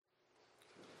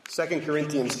2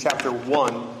 Corinthians chapter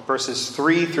 1, verses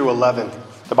 3 through 11.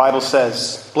 The Bible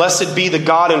says, "Blessed be the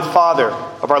God and Father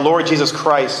of our Lord Jesus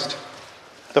Christ,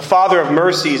 the Father of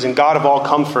mercies and God of all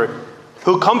comfort,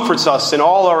 who comforts us in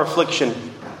all our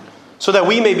affliction, so that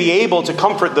we may be able to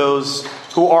comfort those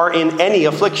who are in any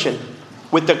affliction,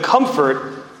 with the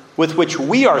comfort with which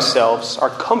we ourselves are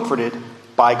comforted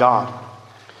by God.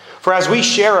 For as we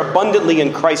share abundantly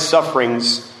in Christ's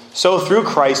sufferings, so through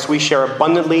Christ we share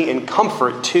abundantly in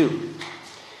comfort too.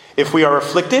 If we are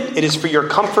afflicted, it is for your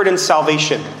comfort and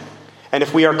salvation. And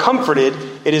if we are comforted,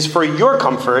 it is for your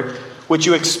comfort, which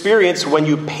you experience when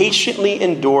you patiently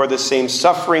endure the same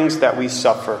sufferings that we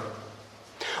suffer.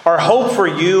 Our hope for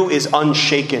you is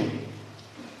unshaken.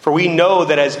 For we know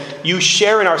that as you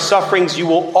share in our sufferings, you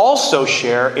will also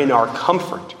share in our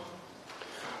comfort.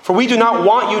 For we do not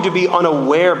want you to be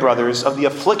unaware, brothers, of the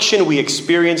affliction we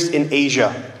experienced in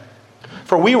Asia.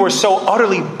 For we were so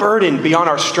utterly burdened beyond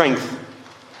our strength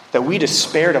that we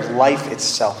despaired of life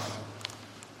itself.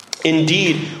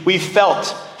 Indeed, we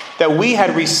felt that we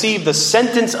had received the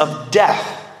sentence of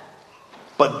death,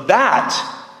 but that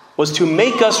was to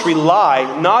make us rely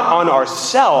not on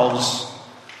ourselves,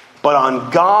 but on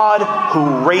God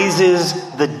who raises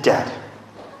the dead.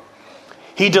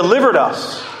 He delivered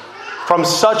us from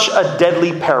such a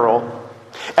deadly peril,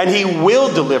 and he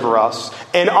will deliver us,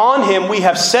 and on him we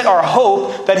have set our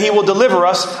hope that he will deliver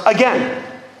us again.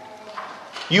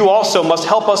 You also must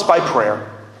help us by prayer,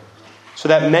 so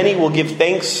that many will give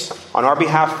thanks on our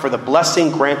behalf for the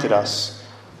blessing granted us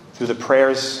through the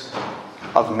prayers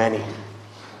of many."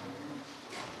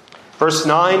 Verse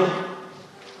 9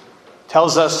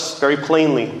 tells us very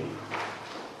plainly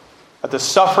that the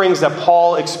sufferings that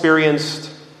Paul experienced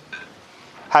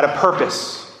had a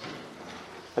purpose.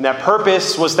 And that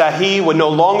purpose was that he would no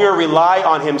longer rely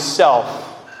on himself,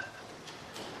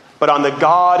 but on the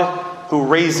God who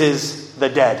raises the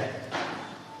dead.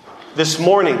 This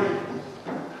morning,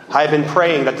 I have been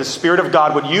praying that the Spirit of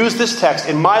God would use this text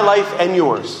in my life and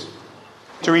yours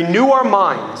to renew our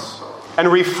minds and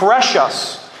refresh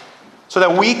us so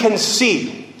that we can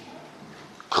see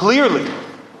clearly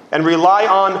and rely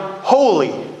on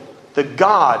wholly the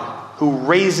God who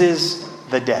raises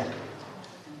the dead.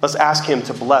 Let's ask him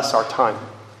to bless our time.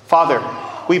 Father,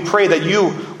 we pray that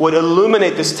you would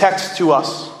illuminate this text to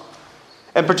us.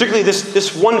 And particularly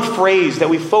this one phrase that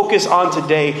we focus on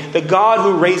today, the God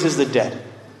who raises the dead.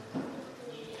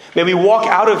 May we walk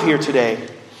out of here today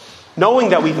knowing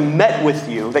that we've met with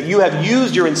you, that you have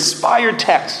used your inspired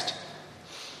text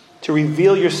to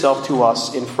reveal yourself to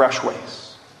us in fresh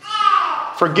ways.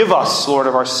 Forgive us, Lord,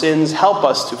 of our sins. Help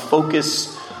us to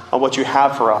focus on what you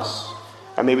have for us.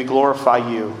 And may we glorify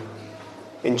you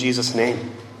in Jesus'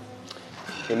 name.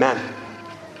 Amen.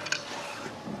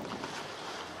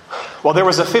 Well, there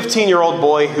was a 15-year-old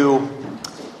boy who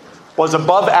was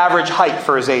above average height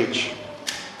for his age.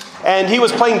 And he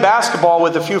was playing basketball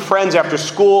with a few friends after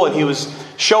school, and he was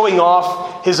showing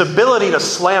off his ability to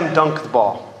slam dunk the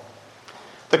ball.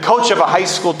 The coach of a high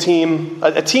school team,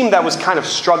 a team that was kind of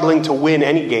struggling to win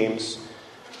any games,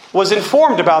 was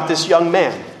informed about this young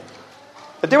man.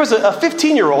 But there was a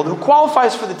 15-year-old who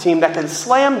qualifies for the team that can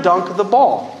slam dunk the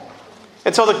ball.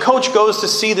 And so the coach goes to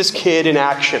see this kid in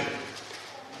action.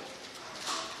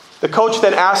 The coach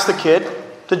then asked the kid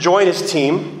to join his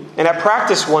team. And at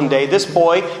practice one day, this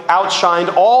boy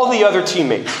outshined all the other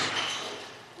teammates.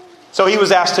 So he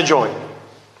was asked to join.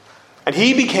 And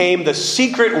he became the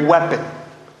secret weapon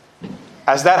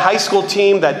as that high school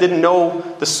team that didn't know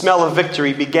the smell of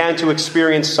victory began to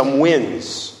experience some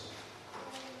wins.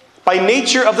 By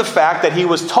nature of the fact that he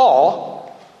was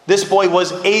tall, this boy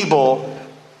was able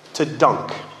to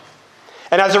dunk.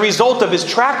 And as a result of his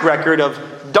track record of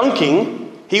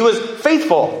dunking, he was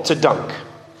faithful to dunk.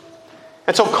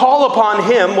 And so call upon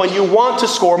him when you want to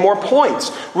score more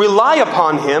points. Rely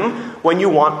upon him when you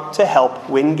want to help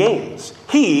win games.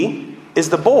 He is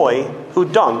the boy who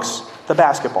dunks the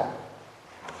basketball.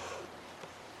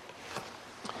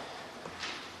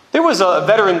 There was a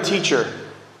veteran teacher,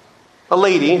 a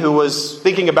lady who was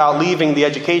thinking about leaving the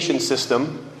education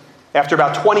system after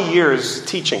about 20 years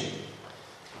teaching.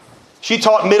 She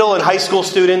taught middle and high school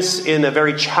students in a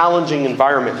very challenging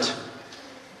environment.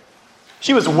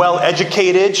 She was well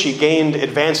educated. She gained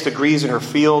advanced degrees in her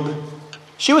field.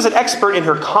 She was an expert in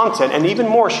her content, and even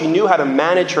more, she knew how to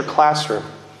manage her classroom.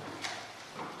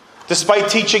 Despite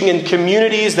teaching in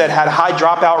communities that had high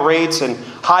dropout rates and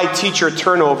high teacher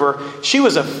turnover, she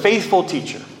was a faithful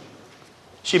teacher.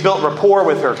 She built rapport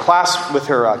with her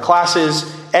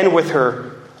classes and with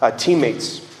her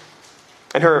teammates.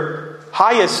 And her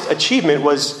highest achievement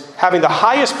was having the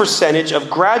highest percentage of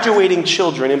graduating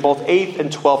children in both 8th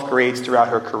and 12th grades throughout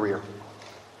her career.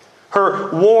 Her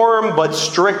warm but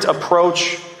strict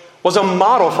approach was a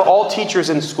model for all teachers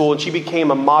in school, and she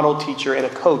became a model teacher and a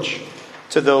coach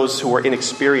to those who were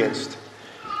inexperienced.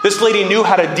 This lady knew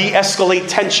how to de-escalate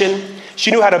tension. She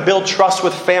knew how to build trust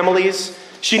with families.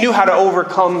 She knew how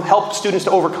to help students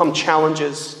to overcome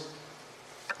challenges.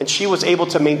 And she was able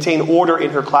to maintain order in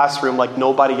her classroom like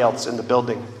nobody else in the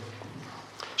building.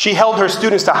 She held her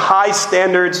students to high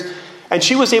standards, and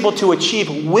she was able to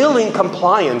achieve willing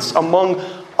compliance among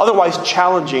otherwise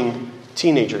challenging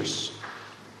teenagers.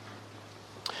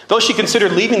 Though she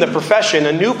considered leaving the profession,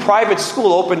 a new private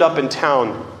school opened up in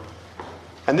town.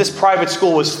 And this private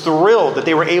school was thrilled that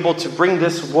they were able to bring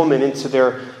this woman into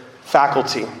their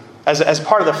faculty as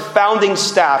part of the founding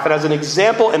staff and as an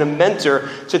example and a mentor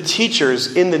to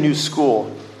teachers in the new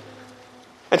school.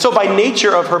 And so by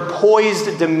nature of her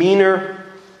poised demeanor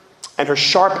and her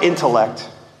sharp intellect,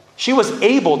 she was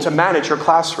able to manage her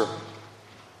classroom.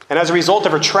 And as a result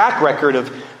of her track record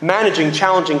of managing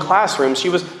challenging classrooms, she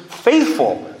was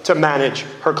faithful to manage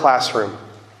her classroom.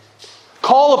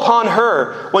 Call upon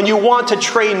her when you want to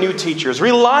train new teachers.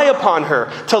 Rely upon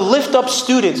her to lift up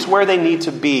students where they need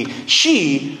to be.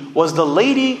 She was the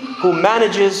lady who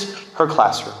manages her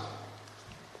classroom.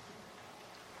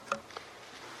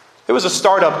 There was a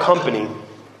startup company,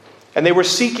 and they were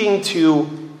seeking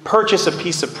to purchase a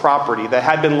piece of property that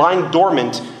had been lying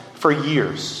dormant for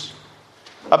years.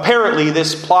 Apparently,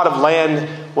 this plot of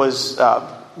land was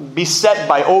beset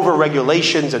by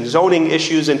over-regulations and zoning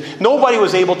issues, and nobody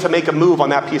was able to make a move on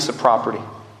that piece of property.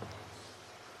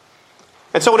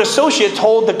 And so an associate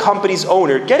told the company's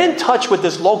owner, get in touch with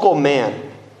this local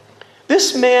man.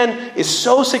 This man is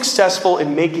so successful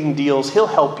in making deals, he'll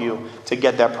help you to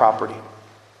get that property.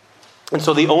 And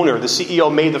so the owner, the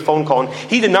CEO, made the phone call, and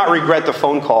he did not regret the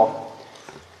phone call.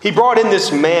 He brought in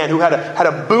this man who had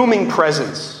a booming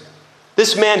presence.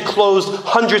 This man closed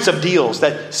hundreds of deals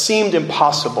that seemed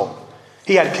impossible.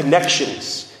 He had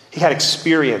connections. He had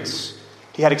experience.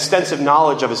 He had extensive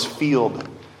knowledge of his field.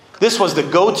 This was the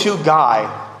go-to guy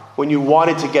when you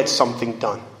wanted to get something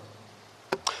done.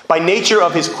 By nature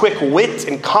of his quick wit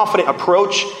and confident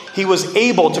approach, he was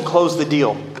able to close the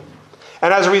deal.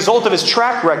 And as a result of his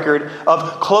track record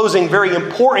of closing very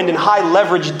important and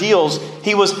high-leverage deals,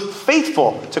 he was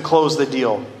faithful to close the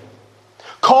deal.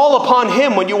 Call upon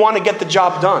him when you want to get the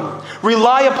job done.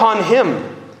 Rely upon him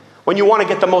when you want to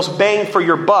get the most bang for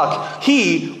your buck.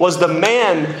 He was the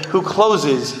man who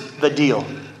closes the deal.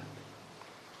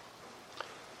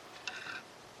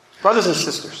 Brothers and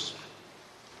sisters,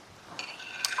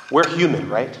 we're human,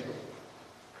 right?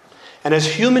 And as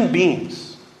human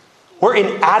beings, we're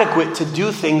inadequate to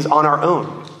do things on our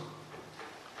own.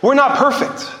 We're not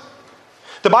perfect.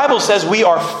 The Bible says we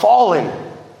are fallen.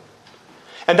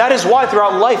 And that is why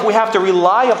throughout life we have to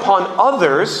rely upon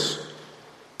others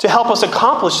to help us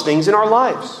accomplish things in our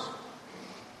lives.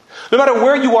 No matter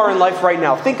where you are in life right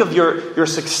now, think of your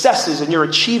successes and your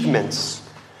achievements.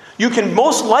 You can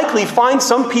most likely find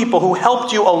some people who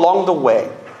helped you along the way.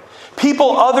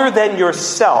 People other than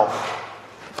yourself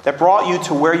that brought you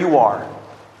to where you are,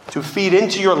 to feed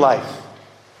into your life,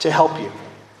 to help you.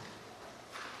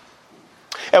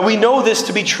 And we know this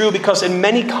to be true because in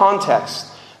many contexts,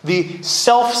 the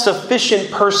self-sufficient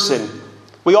person,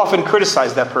 we often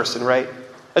criticize that person, right?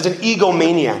 As an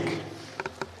egomaniac.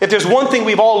 If there's one thing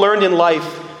we've all learned in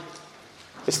life,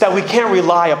 it's that we can't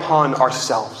rely upon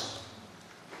ourselves.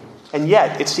 And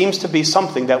yet, it seems to be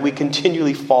something that we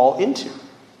continually fall into.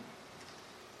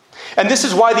 And this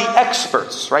is why the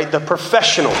experts, right, the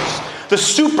professionals, the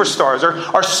superstars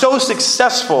are so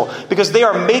successful because they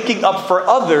are making up for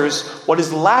others what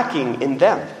is lacking in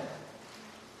them.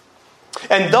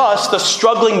 And thus, the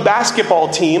struggling basketball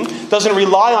team doesn't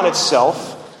rely on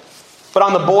itself, but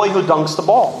on the boy who dunks the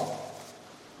ball.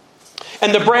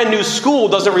 And the brand new school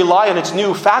doesn't rely on its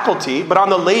new faculty, but on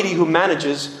the lady who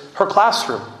manages her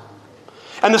classroom.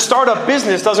 And the startup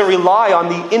business doesn't rely on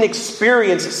the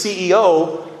inexperienced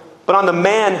CEO, but on the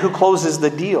man who closes the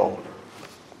deal.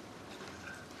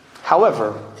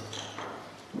 However,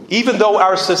 even though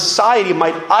our society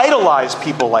might idolize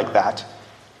people like that,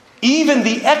 even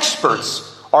the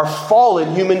experts are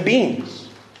fallen human beings.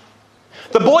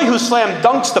 The boy who slam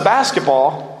dunks the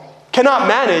basketball cannot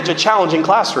manage a challenging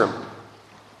classroom.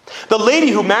 The lady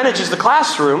who manages the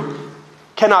classroom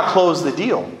cannot close the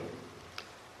deal.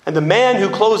 And the man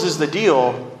who closes the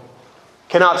deal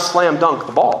cannot slam dunk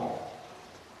the ball.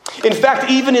 In fact,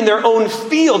 even in their own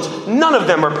fields, none of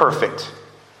them are perfect.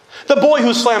 The boy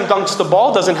who slam dunks the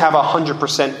ball doesn't have a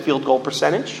 100% field goal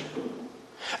percentage.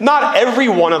 Not every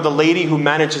one of the lady who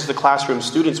manages the classroom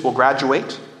students will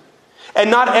graduate.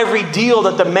 And not every deal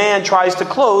that the man tries to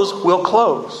close will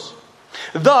close.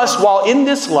 Thus, while in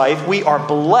this life we are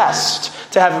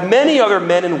blessed to have many other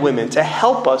men and women to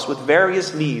help us with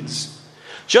various needs,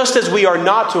 just as we are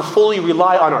not to fully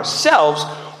rely on ourselves,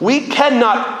 we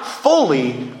cannot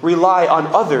fully rely on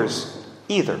others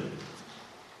either.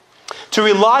 To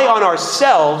rely on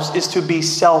ourselves is to be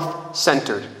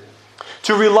self-centered.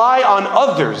 To rely on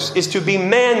others is to be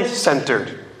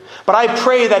man-centered. But I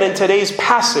pray that in today's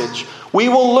passage, we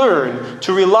will learn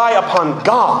to rely upon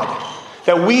God,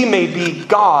 that we may be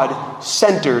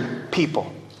God-centered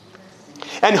people.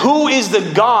 And who is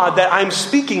the God that I'm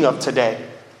speaking of today?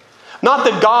 Not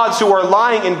the gods who are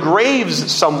lying in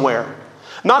graves somewhere.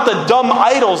 Not the dumb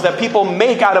idols that people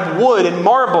make out of wood and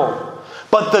marble.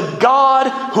 But the God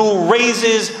who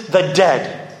raises the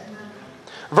dead.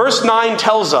 Verse 9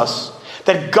 tells us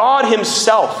that God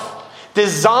himself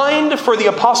designed for the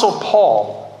Apostle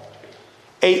Paul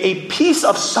a piece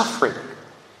of suffering.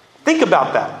 Think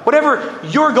about that. Whatever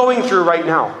you're going through right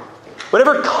now,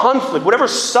 whatever conflict, whatever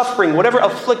suffering, whatever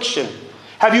affliction,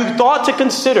 have you thought to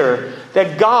consider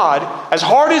that God, as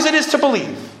hard as it is to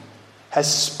believe,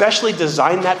 has specially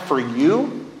designed that for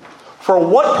you? For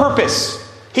what purpose?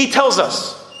 He tells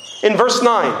us in verse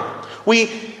 9,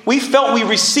 we felt we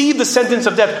received the sentence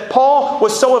of death. Paul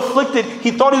was so afflicted, he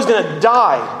thought he was going to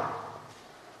die.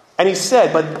 And he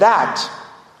said, but that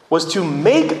was to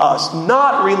make us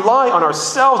not rely on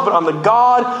ourselves, but on the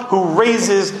God who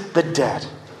raises the dead.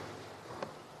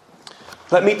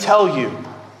 Let me tell you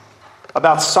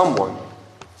about someone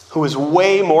who is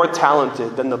way more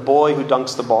talented than the boy who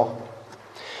dunks the ball.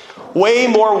 Way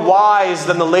more wise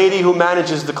than the lady who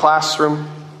manages the classroom.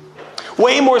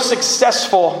 Way more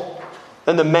successful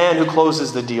than the man who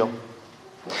closes the deal.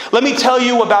 Let me tell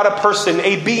you about a person,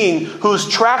 a being whose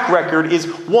track record is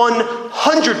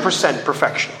 100%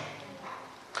 perfection.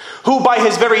 Who by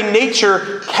his very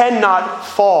nature cannot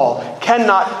fall,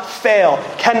 cannot fail,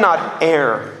 cannot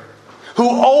err. Who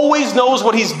always knows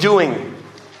what he's doing.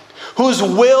 Whose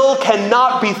will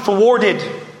cannot be thwarted.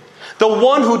 The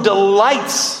one who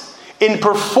delights in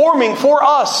performing for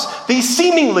us the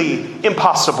seemingly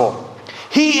impossible.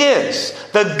 He is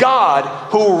the God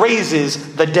who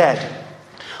raises the dead.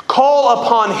 Call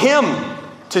upon him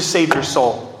to save your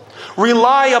soul.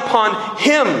 Rely upon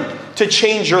him to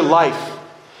change your life.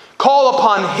 Call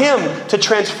upon him to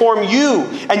transform you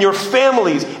and your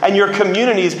families and your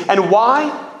communities. And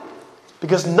why?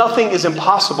 Because nothing is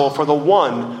impossible for the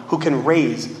one who can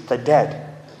raise the dead.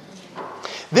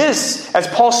 This, as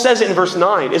Paul says it in verse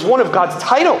 9, is one of God's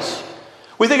titles.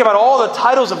 We think about all the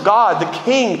titles of God, the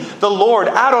King, the Lord,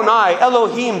 Adonai,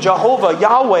 Elohim, Jehovah,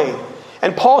 Yahweh.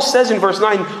 And Paul says in verse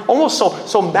 9, almost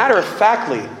so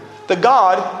matter-of-factly, the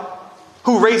God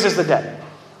who raises the dead.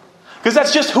 Because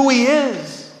that's just who he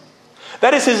is.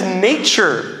 That is his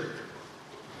nature.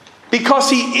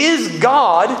 Because he is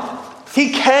God,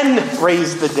 he can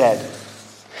raise the dead.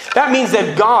 That means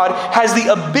that God has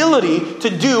the ability to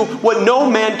do what no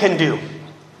man can do.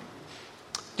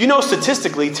 Do you know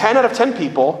statistically, 10 out of 10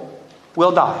 people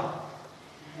will die.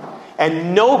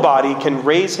 And nobody can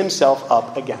raise himself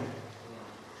up again.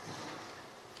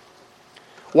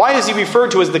 Why is he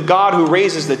referred to as the God who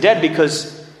raises the dead?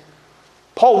 Because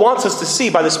Paul wants us to see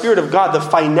by the Spirit of God the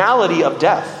finality of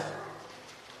death.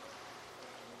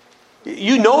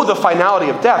 You know the finality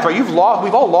of death, right? We've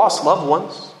all lost loved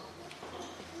ones.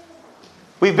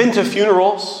 We've been to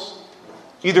funerals.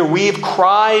 Either we've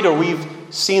cried or we've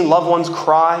seen loved ones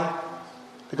cry.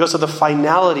 Because of the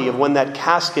finality of when that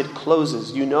casket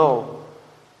closes, you know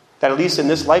that at least in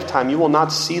this lifetime you will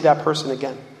not see that person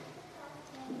again.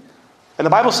 And the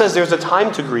Bible says there's a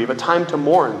time to grieve, a time to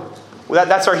mourn.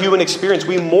 That's our human experience.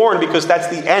 We mourn because that's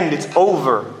the end. It's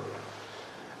over.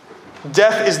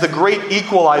 Death is the great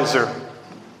equalizer.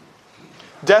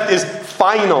 Death is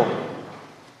final.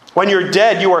 When you're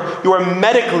dead, you are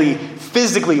medically,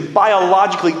 physically,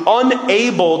 biologically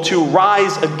unable to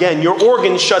rise again. Your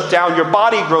organs shut down. Your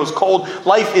body grows cold.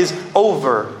 Life is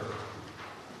over.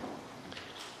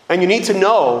 And you need to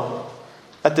know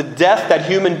that the death that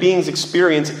human beings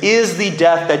experience is the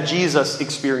death that Jesus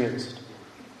experienced.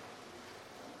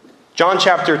 John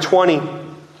chapter 20,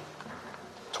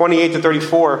 28 to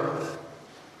 34.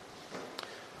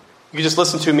 You can just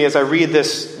listen to me as I read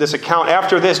this account.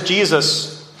 After this,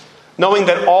 Jesus, knowing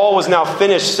that all was now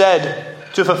finished,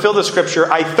 said, to fulfill the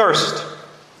scripture, I thirst.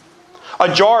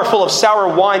 A jar full of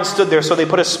sour wine stood there, so they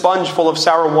put a sponge full of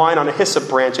sour wine on a hyssop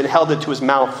branch and held it to his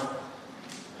mouth.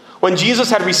 When Jesus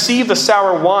had received the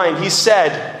sour wine, he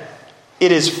said,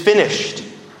 it is finished.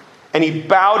 And he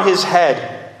bowed his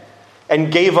head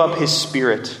and gave up his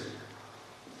spirit.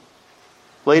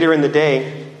 Later in the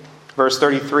day, verse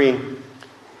 33,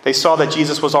 they saw that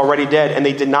Jesus was already dead, and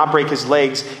they did not break his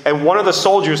legs. And one of the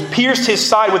soldiers pierced his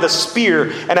side with a spear,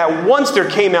 and at once there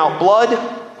came out blood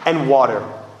and water.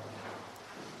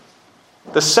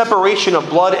 The separation of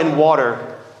blood and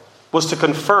water was to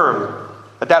confirm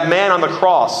that that man on the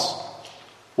cross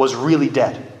was really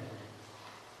dead.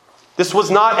 This was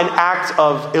not an act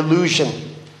of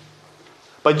illusion,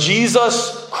 but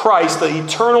Jesus Christ, the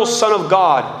eternal Son of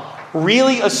God,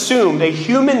 really assumed a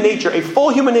human nature, a full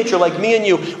human nature like me and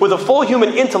you, with a full human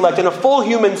intellect and a full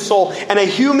human soul and a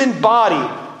human body.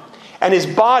 And his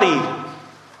body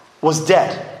was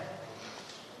dead.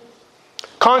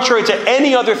 Contrary to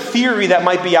any other theory that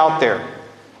might be out there,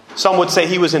 some would say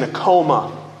he was in a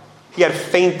coma. He had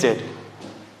fainted.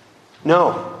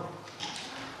 No.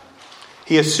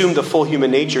 He assumed a full human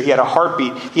nature. He had a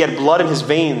heartbeat. He had blood in his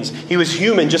veins. He was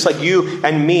human just like you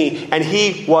and me. And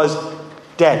he was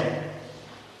dead.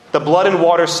 The blood and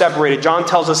water separated. John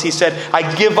tells us, he said,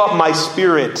 I give up my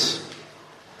spirit.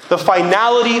 The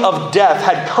finality of death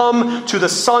had come to the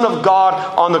Son of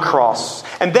God on the cross.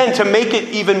 And then to make it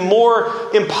even more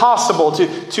impossible,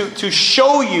 to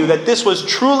show you that this was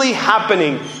truly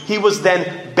happening, he was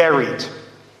then buried.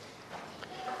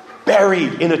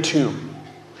 Buried in a tomb.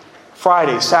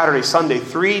 Friday, Saturday, Sunday,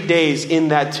 3 days in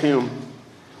that tomb.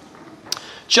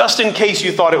 Just in case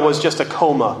you thought it was just a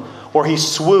coma, or he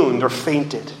swooned or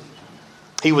fainted.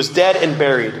 He was dead and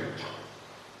buried.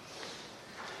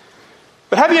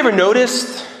 But have you ever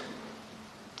noticed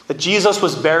that Jesus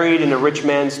was buried in a rich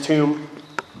man's tomb?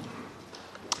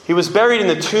 He was buried in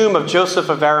the tomb of Joseph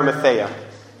of Arimathea.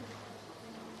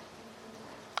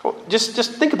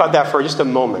 Just think about that for just a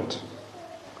moment.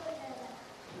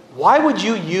 Why would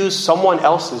you use someone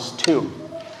else's tomb?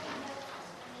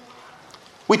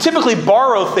 We typically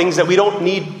borrow things that we don't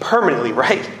need permanently,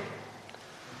 right?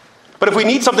 But if we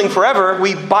need something forever,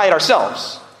 we buy it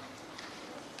ourselves.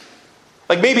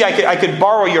 Like maybe I could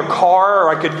borrow your car, or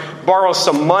I could borrow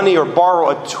some money, or borrow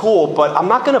a tool, but I'm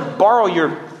not going to borrow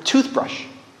your toothbrush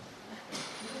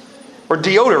or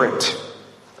deodorant.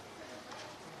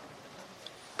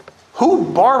 Who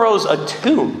borrows a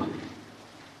tomb?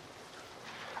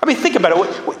 I mean, think about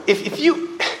it. If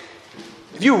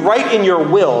you write in your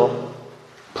will,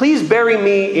 please bury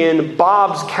me in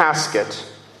Bob's casket,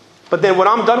 but then when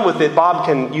I'm done with it, Bob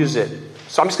can use it.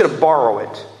 So I'm just going to borrow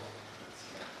it.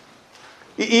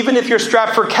 Even if you're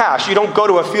strapped for cash, you don't go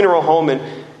to a funeral home and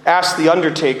ask the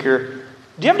undertaker,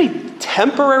 do you have any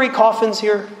temporary coffins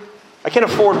here? I can't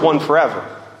afford one forever.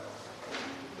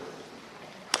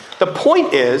 The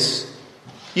point is,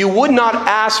 you would not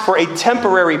ask for a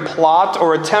temporary plot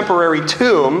or a temporary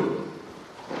tomb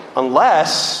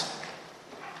unless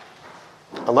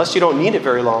you don't need it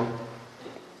very long.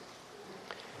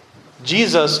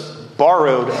 Jesus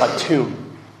borrowed a tomb.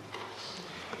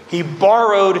 He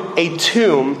borrowed a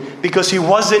tomb because he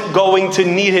wasn't going to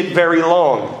need it very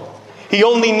long. He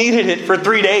only needed it for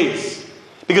 3 days.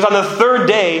 Because on the third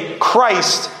day,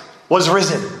 Christ was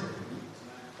risen.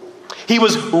 He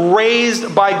was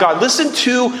raised by God. Listen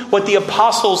to what the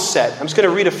apostles said. I'm just going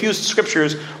to read a few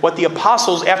scriptures, what the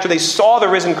apostles, after they saw the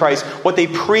risen Christ, what they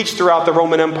preached throughout the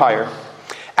Roman Empire.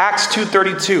 Acts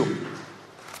 2:32.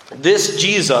 This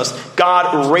Jesus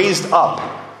God raised up,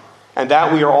 and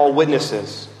that we are all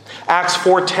witnesses. Acts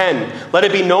 4:10. Let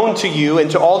it be known to you and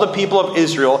to all the people of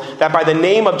Israel that by the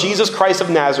name of Jesus Christ of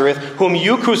Nazareth, whom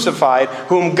you crucified,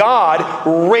 whom God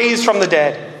raised from the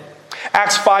dead.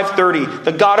 Acts 5:30.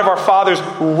 The God of our fathers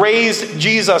raised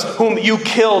Jesus, whom you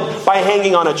killed by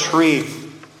hanging on a tree.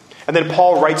 And then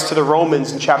Paul writes to the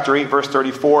Romans in chapter 8, verse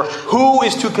 34. Who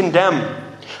is to condemn?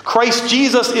 Christ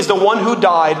Jesus is the one who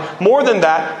died, more than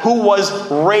that, who was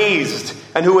raised,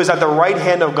 and who is at the right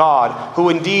hand of God, who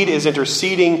indeed is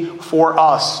interceding for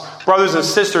us. Brothers and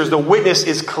sisters, the witness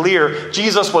is clear.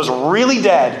 Jesus was really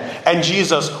dead, and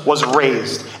Jesus was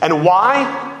raised. And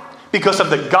why? Because of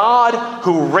the God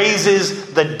who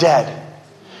raises the dead.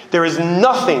 There is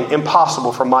nothing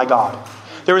impossible for my God.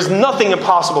 There is nothing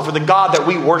impossible for the God that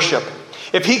we worship.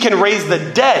 If he can raise the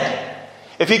dead,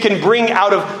 if he can bring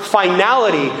out of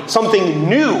finality something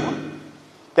new,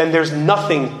 then there's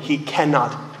nothing he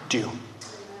cannot do.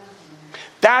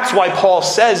 That's why Paul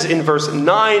says in verse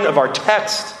 9 of our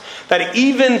text that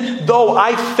even though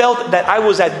I felt that I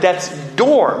was at death's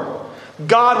door,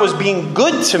 God was being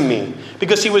good to me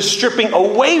because he was stripping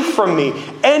away from me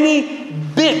any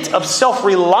bit of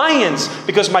self-reliance,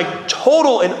 because my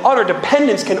total and utter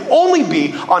dependence can only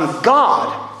be on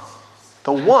God,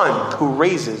 the one who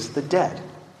raises the dead.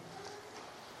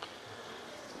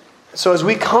 So as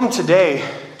we come today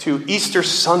to Easter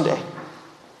Sunday,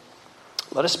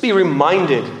 let us be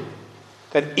reminded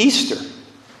that Easter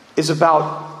is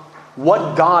about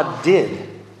what God did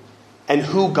and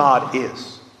who God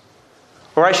is.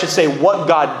 Or I should say, what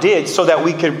God did so that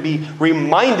we could be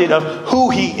reminded of who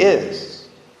He is.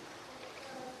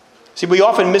 See, we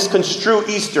often misconstrue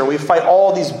Easter. We fight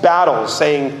all these battles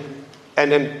saying,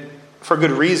 and for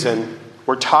good reason,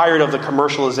 we're tired of the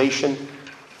commercialization,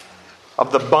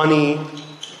 of the bunny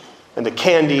and the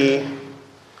candy.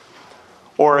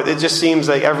 Or it just seems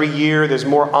like every year there's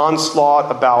more onslaught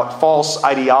about false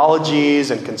ideologies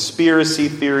and conspiracy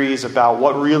theories about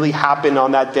what really happened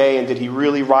on that day, and did He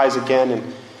really rise again,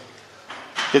 and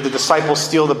did the disciples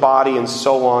steal the body, and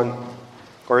so on.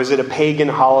 Or is it a pagan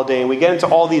holiday? And we get into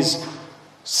all these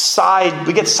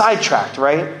we get sidetracked,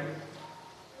 right?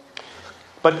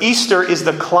 But Easter is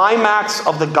the climax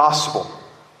of the gospel.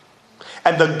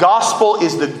 And the gospel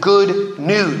is the good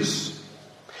news.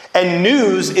 And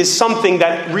news is something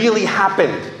that really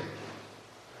happened.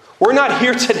 We're not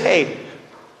here today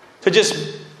to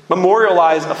just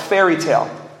memorialize a fairy tale.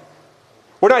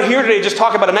 We're not here today to just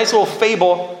talk about a nice little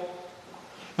fable.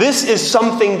 This is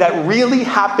something that really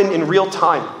happened in real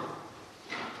time.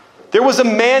 There was a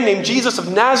man named Jesus of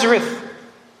Nazareth,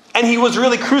 and he was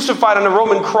really crucified on a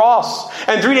Roman cross.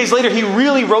 And 3 days later, he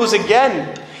really rose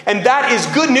again. And that is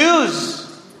good news.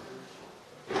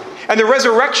 And the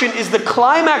resurrection is the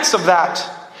climax of that.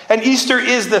 And Easter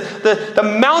is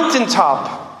the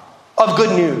mountaintop of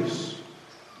good news.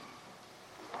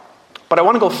 But I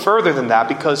want to go further than that,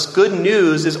 because good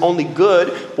news is only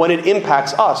good when it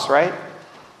impacts us, right?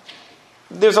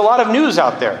 There's a lot of news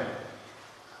out there.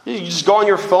 You just go on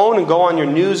your phone and go on your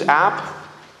news app,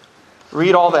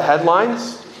 read all the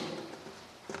headlines.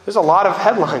 There's a lot of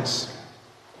headlines.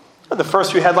 The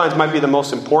first few headlines might be the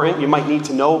most important. You might need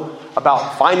to know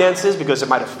about finances because it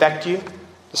might affect you.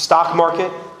 The stock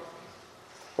market.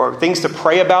 Or things to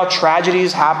pray about.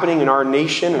 Tragedies happening in our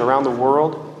nation and around the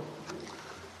world.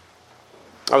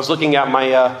 I was looking at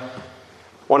my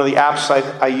one of the apps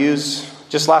I use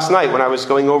just last night when I was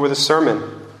going over the sermon.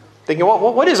 Thinking,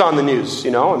 well, what is on the news?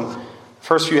 And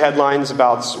first few headlines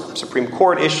about Supreme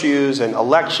Court issues and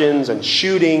elections and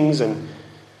shootings and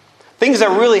things that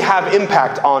really have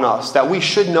impact on us, that we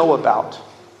should know about,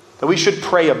 that we should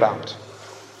pray about.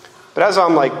 But as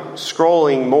I'm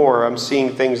scrolling more, I'm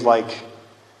seeing things like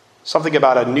something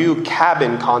about a new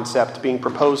cabin concept being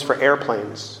proposed for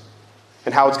airplanes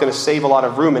and how it's going to save a lot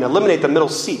of room and eliminate the middle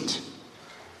seat.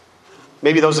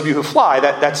 Maybe those of you who fly,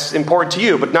 that's important to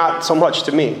you, but not so much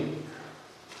to me.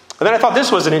 And then I thought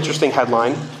this was an interesting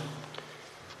headline.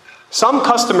 Some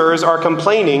customers are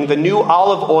complaining the new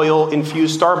olive oil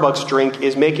infused Starbucks drink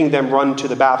is making them run to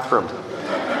the bathroom.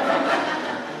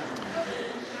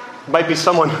 Might be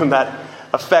someone whom that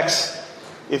affects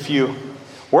if you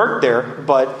work there,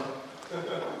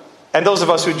 and those of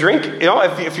us who drink,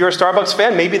 if you're a Starbucks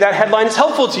fan, maybe that headline is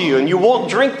helpful to you and you won't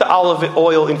drink the olive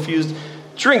oil infused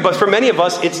drink. But for many of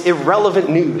us, it's irrelevant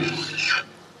news.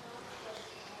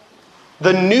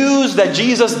 The news that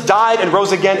Jesus died and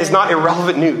rose again is not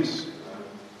irrelevant news.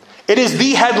 It is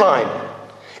the headline.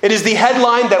 It is the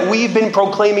headline that we've been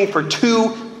proclaiming for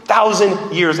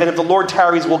 2,000 years. And if the Lord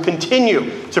tarries, we'll continue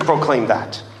to proclaim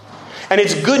that. And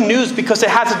it's good news because it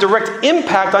has a direct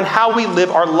impact on how we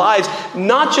live our lives,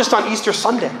 not just on Easter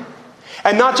Sunday,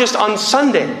 and not just on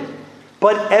Sunday,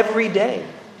 but every day.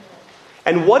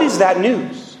 And what is that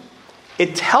news?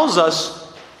 It tells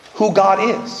us who God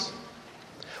is.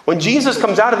 When Jesus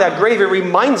comes out of that grave, it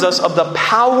reminds us of the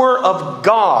power of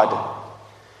God.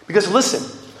 Because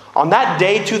listen, on that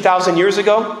day 2,000 years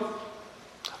ago,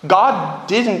 God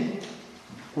didn't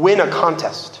win a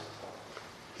contest.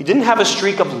 He didn't have a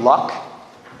streak of luck.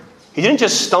 He didn't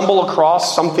just stumble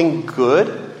across something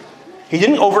good. He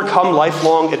didn't overcome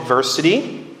lifelong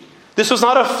adversity. This was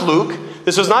not a fluke.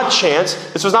 This was not chance.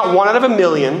 This was not 1 out of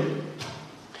 1,000,000.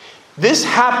 This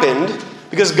happened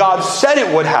because God said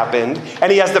it would happen,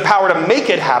 and He has the power to make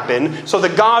it happen. So the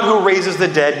God who raises the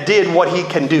dead did what He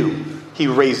can do. He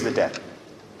raised the dead.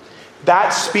 That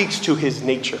speaks to His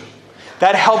nature.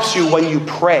 That helps you when you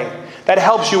pray. That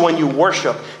helps you when you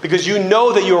worship, because you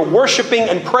know that you're worshiping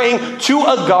and praying to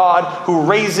a God who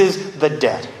raises the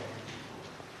dead.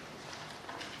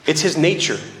 It's His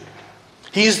nature.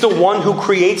 He's the one who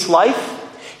creates life.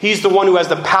 He's the one who has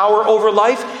the power over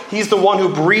life. He's the one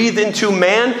who breathed into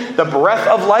man the breath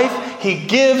of life. He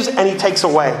gives and He takes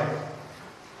away.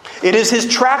 It is His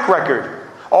track record.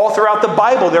 All throughout the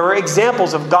Bible, there are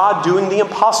examples of God doing the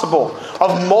impossible,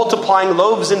 of multiplying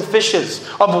loaves and fishes,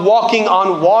 of walking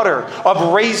on water,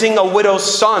 of raising a widow's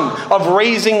son, of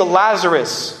raising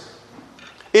Lazarus.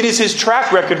 It is his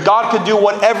track record. God could do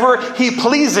whatever he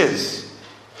pleases.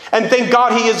 And thank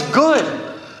God he is good.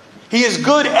 He is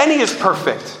good and he is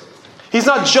perfect. He's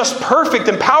not just perfect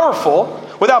and powerful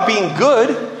without being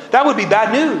good. That would be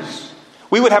bad news.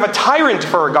 We would have a tyrant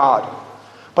for a God.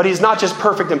 But he's not just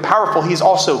perfect and powerful. He's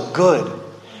also good.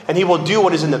 And he will do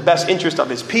what is in the best interest of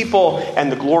his people and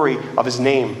the glory of his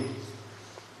name.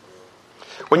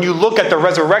 When you look at the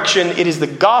resurrection, it is the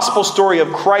gospel story of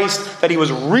Christ that he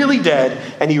was really dead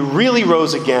and he really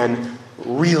rose again.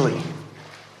 Really.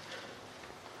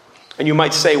 And you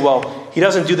might say, well, he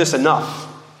doesn't do this enough.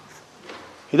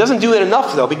 He doesn't do it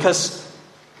enough, though, because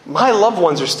my loved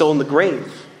ones are still in the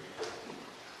grave.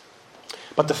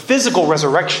 But the physical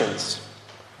resurrections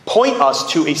point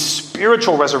us to a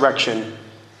spiritual resurrection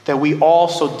that we all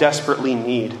so desperately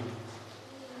need.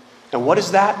 And what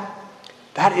is that?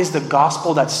 That is the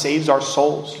gospel that saves our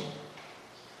souls.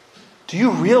 Do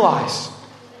you realize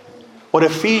what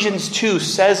Ephesians 2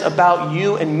 says about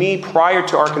you and me prior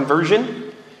to our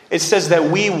conversion? It says that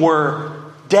we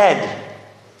were dead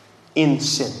in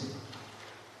sin.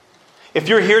 If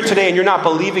you're here today and you're not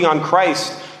believing on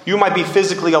Christ, you might be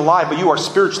physically alive, but you are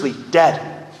spiritually dead.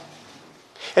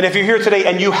 And if you're here today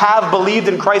and you have believed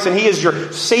in Christ and he is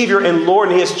your Savior and Lord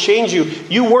and he has changed you,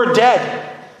 you were dead.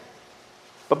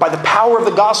 But by the power of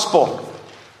the gospel,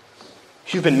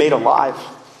 you've been made alive.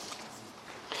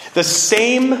 The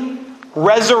same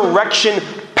resurrection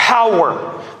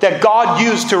power that God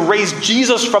used to raise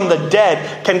Jesus from the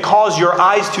dead can cause your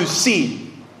eyes to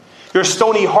see, your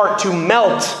stony heart to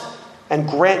melt, and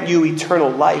grant you eternal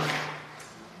life.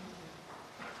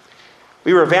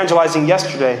 We were evangelizing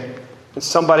yesterday, and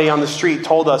somebody on the street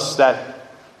told us that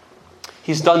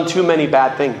he's done too many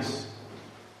bad things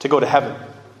to go to heaven.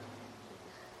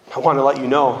 I want to let you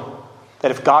know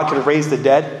that if God can raise the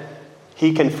dead,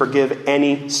 he can forgive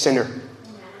any sinner.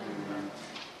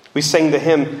 We sang the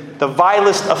hymn, the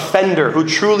vilest offender who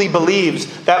truly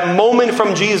believes, that moment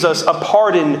from Jesus a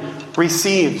pardon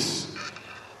receives.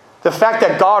 The fact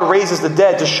that God raises the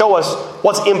dead to show us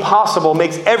what's impossible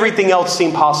makes everything else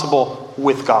seem possible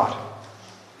with God.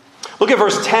 Look at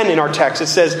verse 10 in our text. It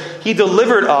says, he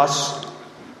delivered us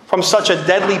from such a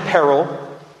deadly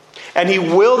peril, and he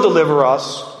will deliver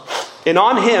us. And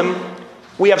on him,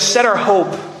 we have set our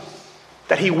hope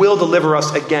that he will deliver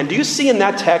us again. Do you see in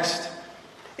that text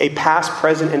a past,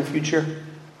 present, and future?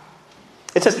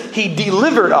 It says, he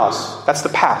delivered us. That's the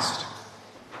past.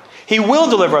 He will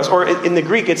deliver us. Or in the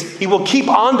Greek, it's he will keep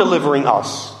on delivering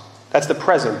us. That's the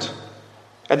present.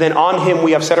 And then on him,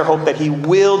 we have set our hope that he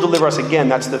will deliver us again.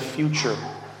 That's the future.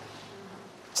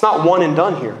 It's not one and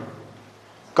done here.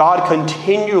 God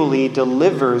continually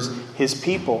delivers his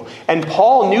people. And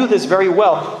Paul knew this very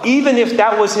well, even if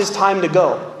that was his time to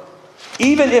go.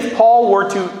 Even if Paul were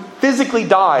to physically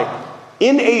die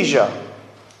in Asia,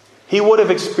 he would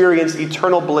have experienced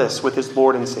eternal bliss with his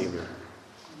Lord and Savior.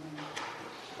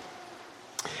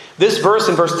 This verse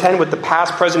in verse 10 with the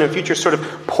past, present, and future sort of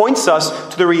points us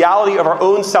to the reality of our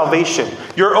own salvation.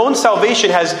 Your own salvation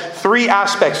has three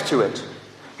aspects to it.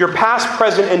 Your past,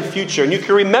 present, and future. And you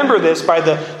can remember this by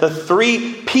the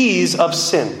three P's of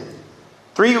sin.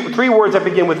 Three words that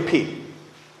begin with P.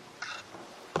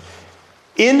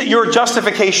 In your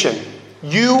justification,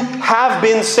 you have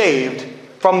been saved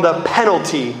from the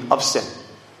penalty of sin.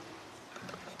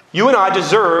 You and I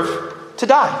deserve to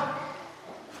die.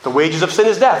 The wages of sin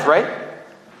is death, right?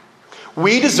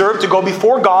 We deserve to go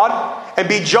before God and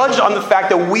be judged on the fact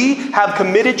that we have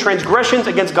committed transgressions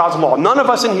against God's law. None of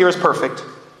us in here is perfect.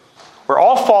 We're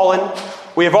all fallen.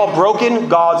 We have all broken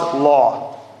God's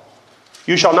law.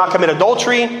 You shall not commit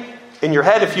adultery. In your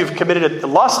head, if you've committed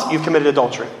lust, you've committed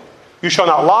adultery. You shall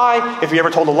not lie. If you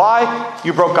ever told a lie,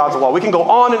 you broke God's law. We can go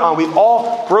on and on. We've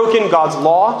all broken God's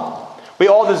law. We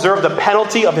all deserve the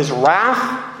penalty of his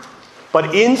wrath.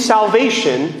 But in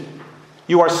salvation,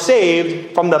 you are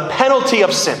saved from the penalty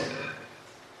of sin.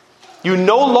 You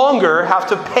no longer have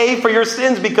to pay for your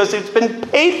sins because it's been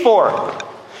paid for.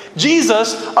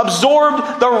 Jesus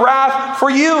absorbed the wrath for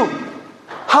you.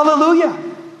 Hallelujah.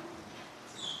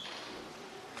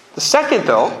 The second,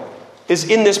 though, is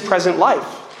in this present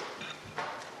life.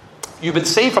 You've been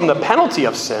saved from the penalty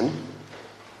of sin.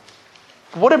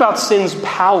 What about sin's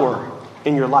power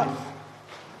in your life?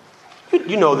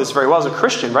 You know this very well as a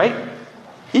Christian, right?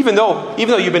 Even though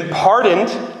you've been pardoned,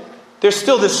 there's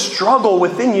still this struggle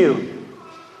within you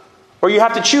where you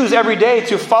have to choose every day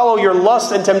to follow your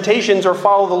lusts and temptations or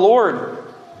follow the Lord.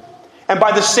 And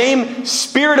by the same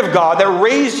Spirit of God that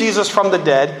raised Jesus from the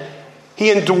dead,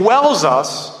 he indwells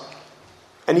us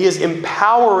and he is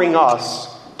empowering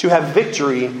us to have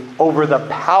victory over the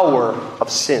power of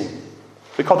sin.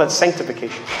 We call that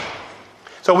sanctification.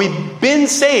 So we've been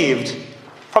saved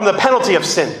from the penalty of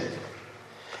sin.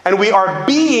 And we are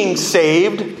being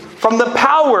saved from the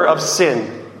power of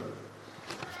sin.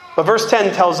 But verse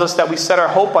 10 tells us that we set our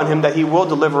hope on him, that he will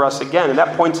deliver us again. And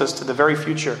that points us to the very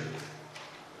future.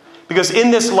 Because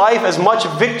in this life, as much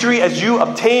victory as you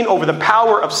obtain over the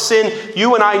power of sin,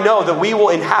 you and I know that we will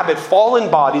inhabit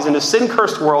fallen bodies in a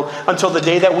sin-cursed world until the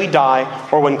day that we die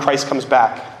or when Christ comes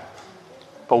back.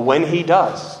 But when he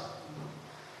does,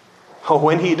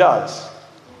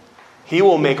 he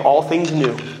will make all things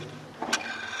new.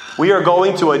 We are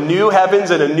going to a new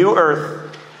heavens and a new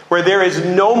earth where there is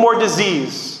no more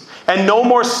disease and no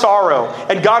more sorrow,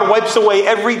 and God wipes away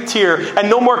every tear, and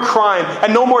no more crime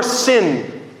and no more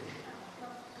sin.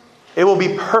 It will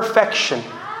be perfection.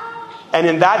 And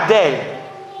in that day,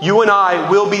 you and I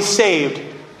will be saved.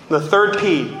 The third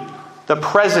P, the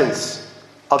presence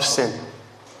of sin.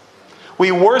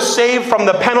 We were saved from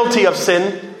the penalty of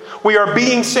sin. We are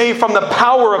being saved from the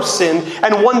power of sin.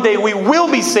 And one day we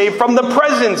will be saved from the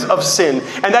presence of sin.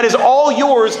 And that is all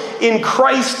yours in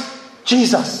Christ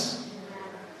Jesus.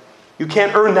 You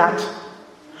can't earn that.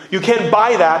 You can't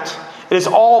buy that. It has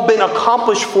all been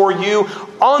accomplished for you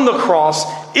on the cross,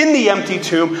 in the empty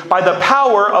tomb, by the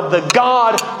power of the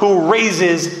God who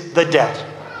raises the dead.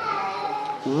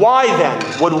 Why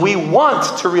then would we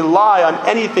want to rely on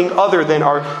anything other than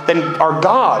our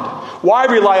God? Why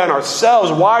rely on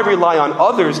ourselves? Why rely on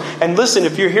others? And listen,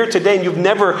 if you're here today and you've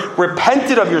never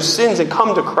repented of your sins and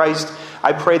come to Christ,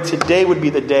 I pray today would be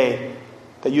the day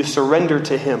that you surrender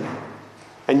to him,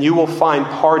 and you will find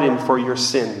pardon for your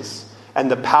sins and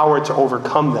the power to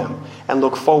overcome them, and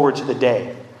look forward to the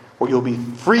day where you'll be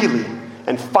freely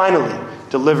and finally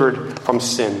delivered from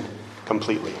sin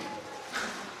completely.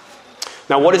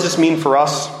 Now, what does this mean for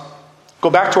us? Go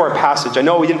back to our passage. I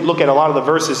know we didn't look at a lot of the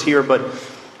verses here, but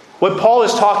what Paul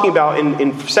is talking about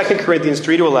in 2 Corinthians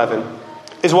 3-11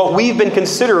 is what we've been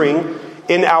considering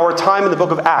in our time in the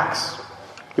book of Acts.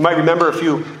 You might remember a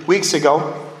few weeks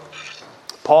ago,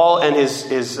 Paul and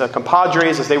his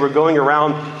compadres, as they were going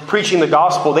around preaching the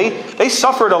gospel, they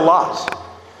suffered a lot.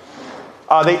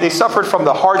 They suffered from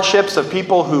the hardships of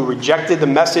people who rejected the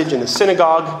message in the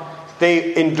synagogue.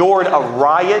 They endured a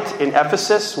riot in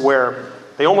Ephesus where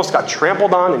they almost got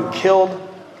trampled on and killed.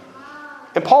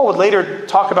 And Paul would later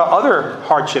talk about other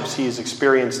hardships he has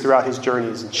experienced throughout his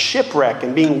journeys, and shipwreck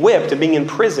and being whipped and being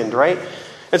imprisoned, right?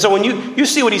 And so when you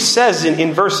see what he says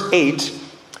in verse 8,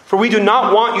 "For we do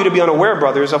not want you to be unaware,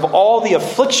 brothers, of all the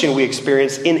affliction we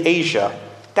experienced in Asia."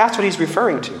 That's what he's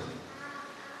referring to.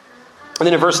 And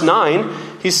then in verse 9,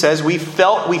 he says, "We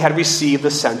felt we had received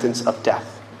the sentence of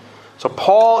death." So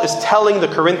Paul is telling the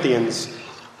Corinthians,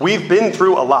 we've been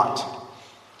through a lot.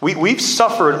 We've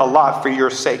suffered a lot for your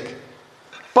sake.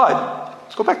 But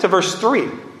let's go back to verse 3.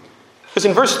 Because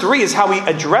in verse 3 is how he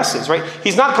addresses, right?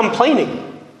 He's not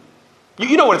complaining.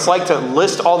 You know what it's like to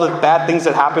list all the bad things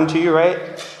that happened to you, right?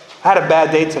 I had a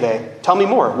bad day today. Tell me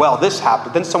more. Well, this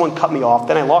happened. Then someone cut me off.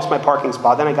 Then I lost my parking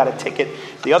spot. Then I got a ticket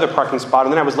to the other parking spot.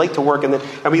 And then I was late to work. And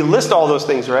we list all those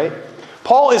things, right?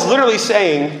 Paul is literally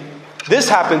saying, this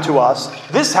happened to us.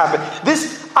 This happened.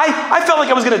 I felt like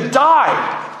I was going to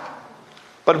die.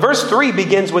 But verse 3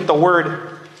 begins with the word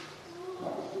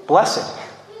blessed.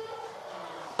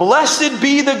 Blessed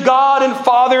be the God and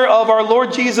Father of our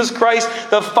Lord Jesus Christ,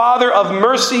 the Father of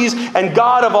mercies and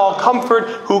God of all comfort,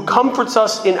 who comforts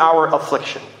us in our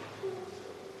affliction.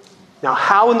 Now,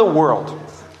 how in the world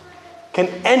can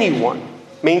anyone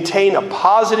maintain a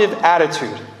positive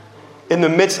attitude in the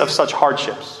midst of such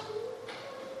hardships?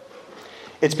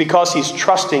 It's because he's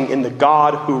trusting in the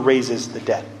God who raises the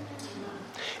dead.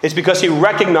 It's because he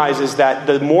recognizes that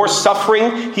the more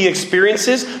suffering he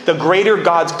experiences, the greater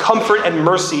God's comfort and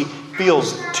mercy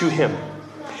feels to him.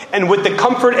 And with the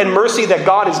comfort and mercy that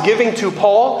God is giving to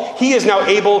Paul, he is now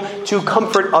able to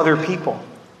comfort other people.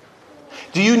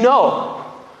 Do you know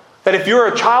that if you're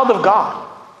a child of God,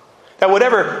 that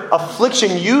whatever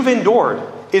affliction you've endured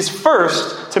is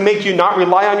first to make you not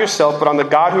rely on yourself, but on the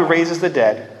God who raises the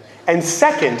dead. And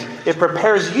second, it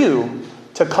prepares you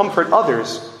to comfort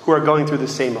others who are going through the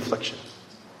same affliction.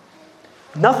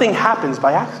 Nothing happens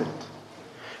by accident.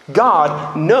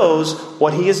 God knows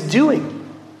what he is doing.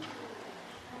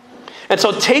 And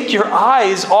so take your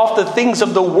eyes off the things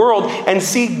of the world and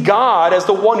see God as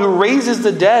the one who raises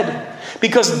the dead.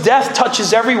 Because death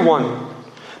touches everyone.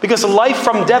 Because life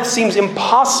from death seems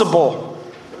impossible.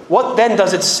 What then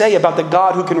does it say about the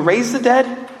God who can raise the dead?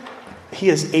 He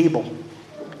is able.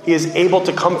 He is able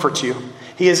to comfort you.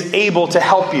 He is able to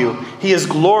help you. He is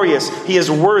glorious. He is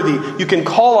worthy. You can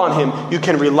call on him. You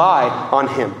can rely on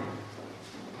him.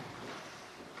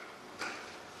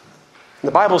 And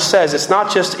the Bible says it's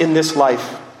not just in this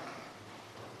life.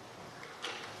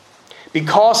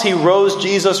 Because he rose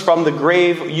Jesus from the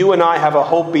grave, you and I have a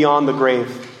hope beyond the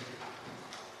grave.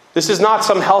 This is not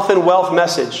some health and wealth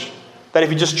message that if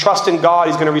you just trust in God,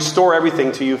 he's going to restore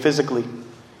everything to you physically.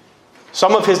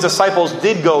 Some of his disciples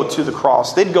did go to the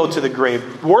cross, did go to the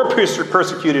grave, were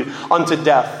persecuted unto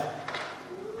death.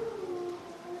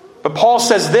 But Paul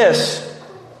says this,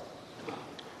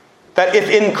 that if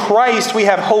in Christ we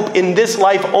have hope in this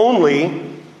life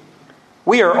only,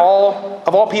 we are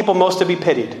of all people most to be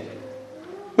pitied.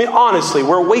 I mean, honestly,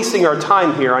 we're wasting our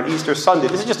time here on Easter Sunday.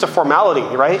 This is just a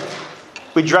formality, right?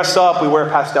 We dress up, we wear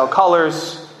pastel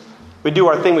colors, we do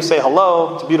our thing, we say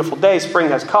hello, it's a beautiful day, spring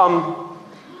has come.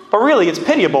 But really, it's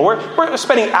pitiable. We're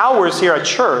spending hours here at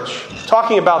church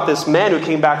talking about this man who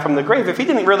came back from the grave. If he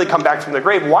didn't really come back from the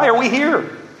grave, why are we here?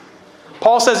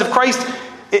 Paul says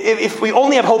if we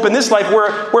only have hope in this life,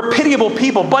 we're pitiable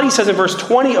people. But he says in verse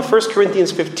 20 of 1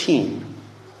 Corinthians 15,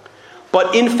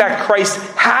 but in fact Christ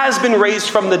has been raised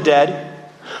from the dead.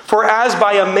 For as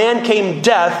by a man came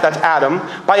death, that's Adam,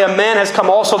 by a man has come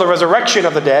also the resurrection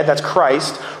of the dead, that's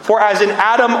Christ. For as in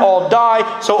Adam all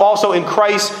die, so also in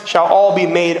Christ shall all be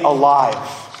made alive.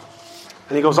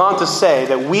 And he goes on to say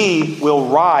that we will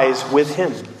rise with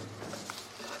him.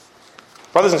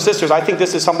 Brothers and sisters, I think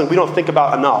this is something we don't think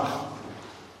about enough,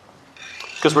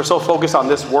 because we're so focused on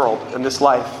this world and this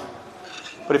life.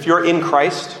 But if you're in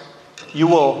Christ, you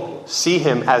will see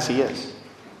him as he is.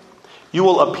 You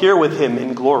will appear with him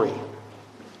in glory.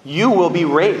 You will be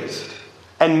raised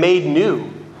and made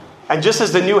new. And just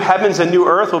as the new heavens and new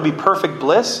earth will be perfect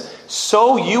bliss,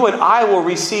 so you and I will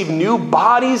receive new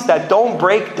bodies that don't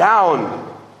break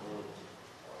down.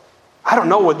 I don't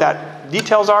know what that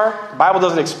details are. The Bible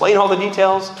doesn't explain all the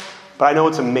details, but I know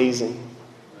it's amazing.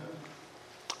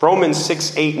 Romans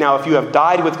 6:8, now if you have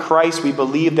died with Christ, we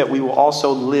believe that we will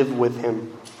also live with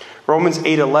him. Romans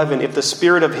 8:11, if the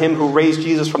spirit of him who raised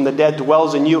Jesus from the dead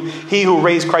dwells in you, he who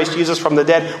raised Christ Jesus from the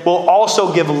dead will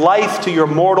also give life to your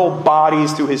mortal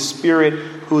bodies through his spirit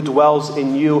who dwells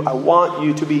in you. I want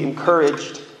you to be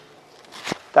encouraged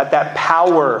that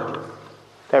power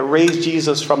that raised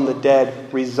Jesus from the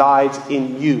dead resides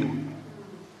in you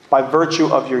by virtue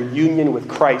of your union with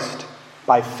Christ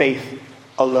by faith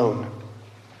alone.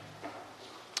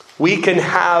 We can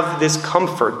have this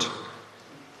comfort.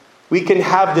 We can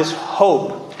have this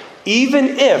hope,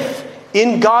 even if,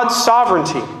 in God's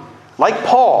sovereignty, like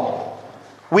Paul,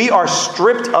 we are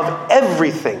stripped of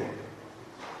everything.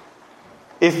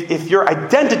 If your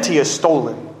identity is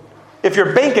stolen, if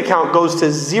your bank account goes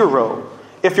to zero,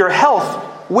 if your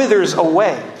health withers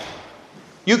away,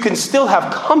 you can still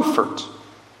have comfort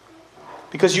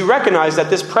because you recognize that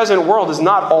this present world is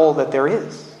not all that there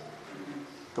is.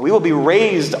 We will be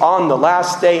raised on the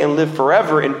last day and live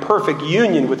forever in perfect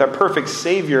union with our perfect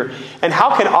Savior. And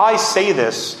how can I say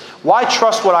this? Why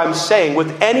trust what I'm saying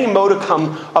with any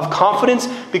modicum of confidence?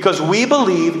 Because we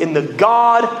believe in the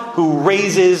God who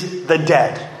raises the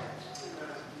dead.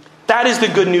 That is the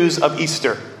good news of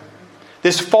Easter.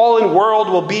 This fallen world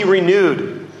will be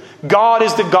renewed. God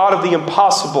is the God of the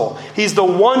impossible. He's the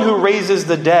one who raises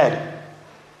the dead.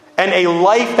 And a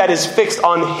life that is fixed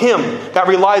on him, that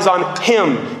relies on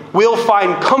him, will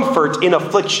find comfort in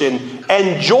affliction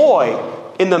and joy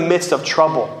in the midst of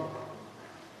trouble.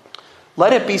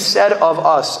 Let it be said of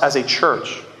us as a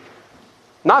church,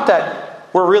 not that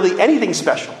we're really anything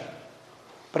special,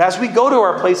 but as we go to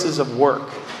our places of work,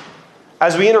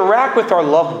 as we interact with our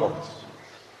loved ones,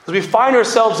 as we find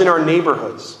ourselves in our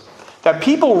neighborhoods, that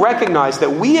people recognize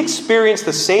that we experience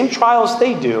the same trials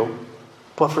they do,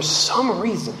 but for some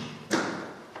reason,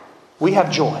 we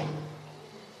have joy.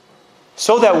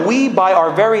 So that we, by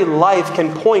our very life,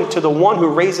 can point to the one who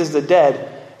raises the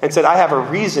dead and said, I have a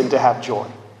reason to have joy.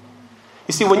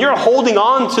 You see, when you're holding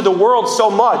on to the world so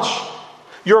much,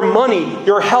 your money,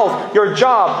 your health, your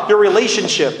job, your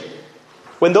relationship,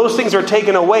 when those things are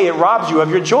taken away, it robs you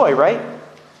of your joy, right?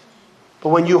 But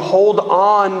when you hold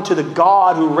on to the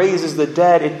God who raises the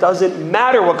dead, it doesn't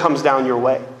matter what comes down your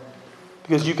way,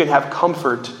 because you can have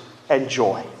comfort and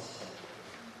joy.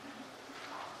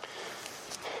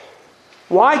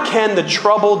 Why can the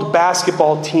troubled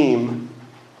basketball team,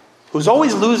 who's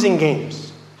always losing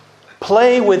games,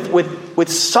 play with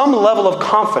some level of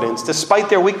confidence despite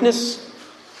their weakness?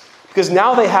 Because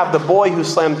now they have the boy who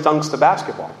slam dunks the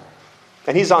basketball,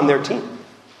 and he's on their team.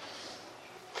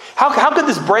 How could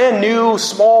this brand new,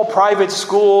 small, private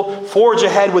school forge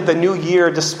ahead with the new year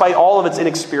despite all of its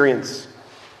inexperience?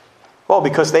 Well,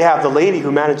 because they have the lady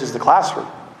who manages the classroom,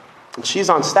 and she's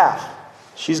on staff.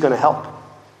 She's going to help.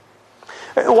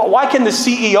 Why can the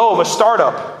CEO of a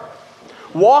startup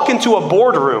walk into a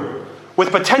boardroom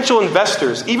with potential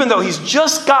investors, even though he's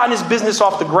just gotten his business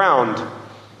off the ground?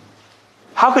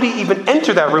 How could he even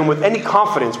enter that room with any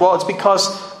confidence? Well, it's because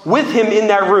with him in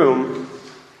that room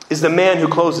is the man who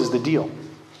closes the deal.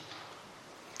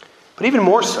 But even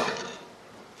more so,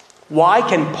 why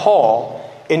can Paul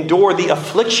endure the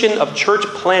affliction of church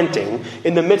planting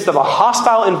in the midst of a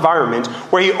hostile environment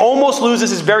where he almost loses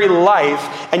his very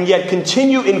life and yet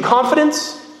continue in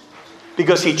confidence?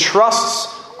 Because he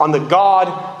trusts on the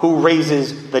God who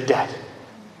raises the dead.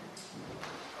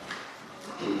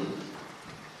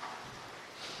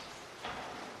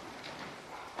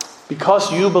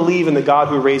 Because you believe in the God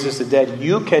who raises the dead,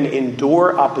 you can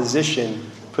endure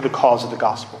opposition for the cause of the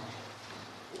gospel.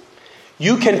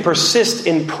 You can persist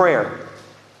in prayer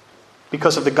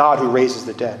because of the God who raises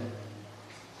the dead.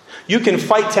 You can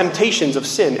fight temptations of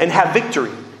sin and have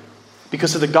victory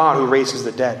because of the God who raises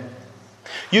the dead.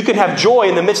 You can have joy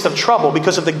in the midst of trouble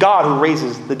because of the God who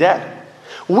raises the dead.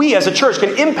 We as a church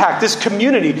can impact this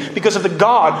community because of the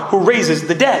God who raises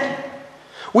the dead.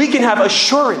 We can have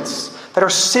assurance that our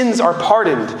sins are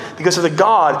pardoned because of the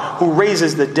God who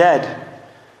raises the dead.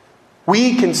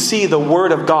 We can see the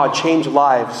Word of God change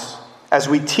lives as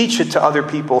we teach it to other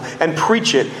people and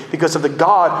preach it because of the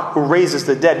God who raises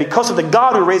the dead. Because of the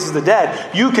God who raises the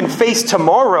dead, you can face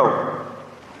tomorrow.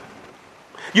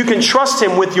 You can trust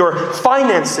Him with your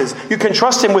finances. You can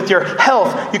trust Him with your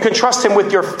health. You can trust Him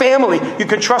with your family. You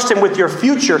can trust Him with your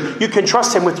future. You can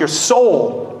trust Him with your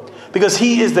soul. Because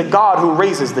He is the God who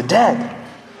raises the dead.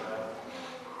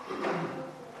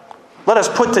 Let us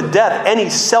put to death any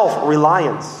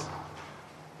self-reliance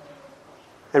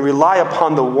and rely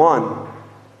upon the one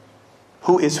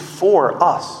who is for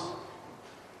us.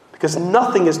 Because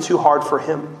nothing is too hard for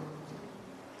Him.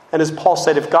 And as Paul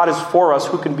said, if God is for us,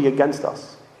 who can be against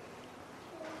us?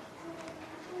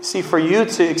 See, for you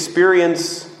to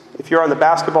experience, if you're on the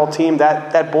basketball team,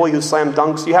 that boy who slam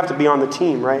dunks, you have to be on the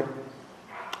team, right?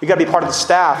 You got to be part of the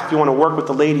staff if you want to work with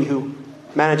the lady who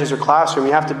manages her classroom.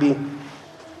 You have to be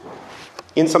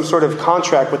in some sort of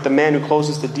contract with the man who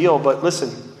closes the deal. But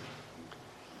listen,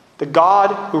 the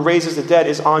God who raises the dead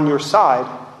is on your side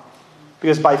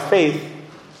because by faith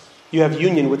you have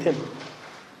union with Him.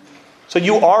 So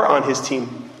you are on His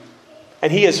team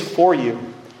and He is for you.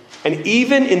 And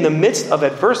even in the midst of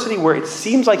adversity where it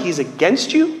seems like He's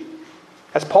against you,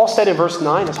 as Paul said in verse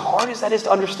 9, as hard as that is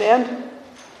to understand,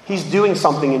 He's doing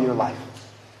something in your life.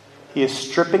 He is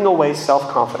stripping away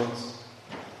self-confidence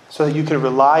so that you can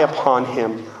rely upon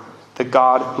Him, the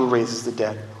God who raises the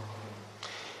dead.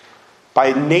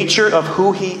 By nature of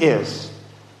who He is,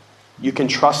 you can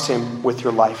trust Him with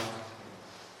your life.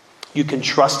 You can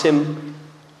trust Him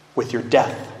with your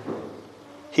death.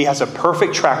 He has a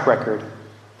perfect track record.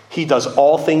 He does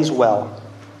all things well.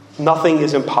 Nothing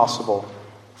is impossible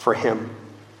for Him.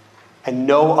 And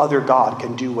no other God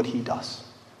can do what He does.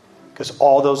 Because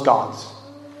all those gods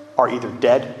are either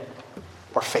dead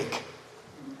or fake.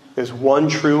 There's one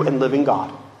true and living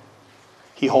God.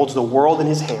 He holds the world in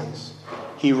His hands.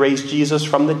 He raised Jesus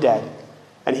from the dead.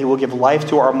 And He will give life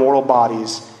to our mortal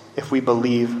bodies if we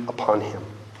believe upon Him.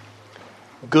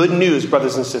 Good news,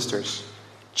 brothers and sisters.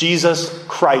 Jesus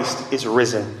Christ is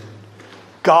risen.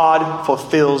 God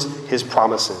fulfills His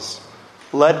promises.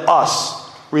 Let us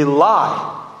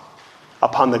rely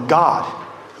upon the God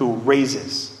who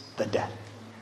raises the dead.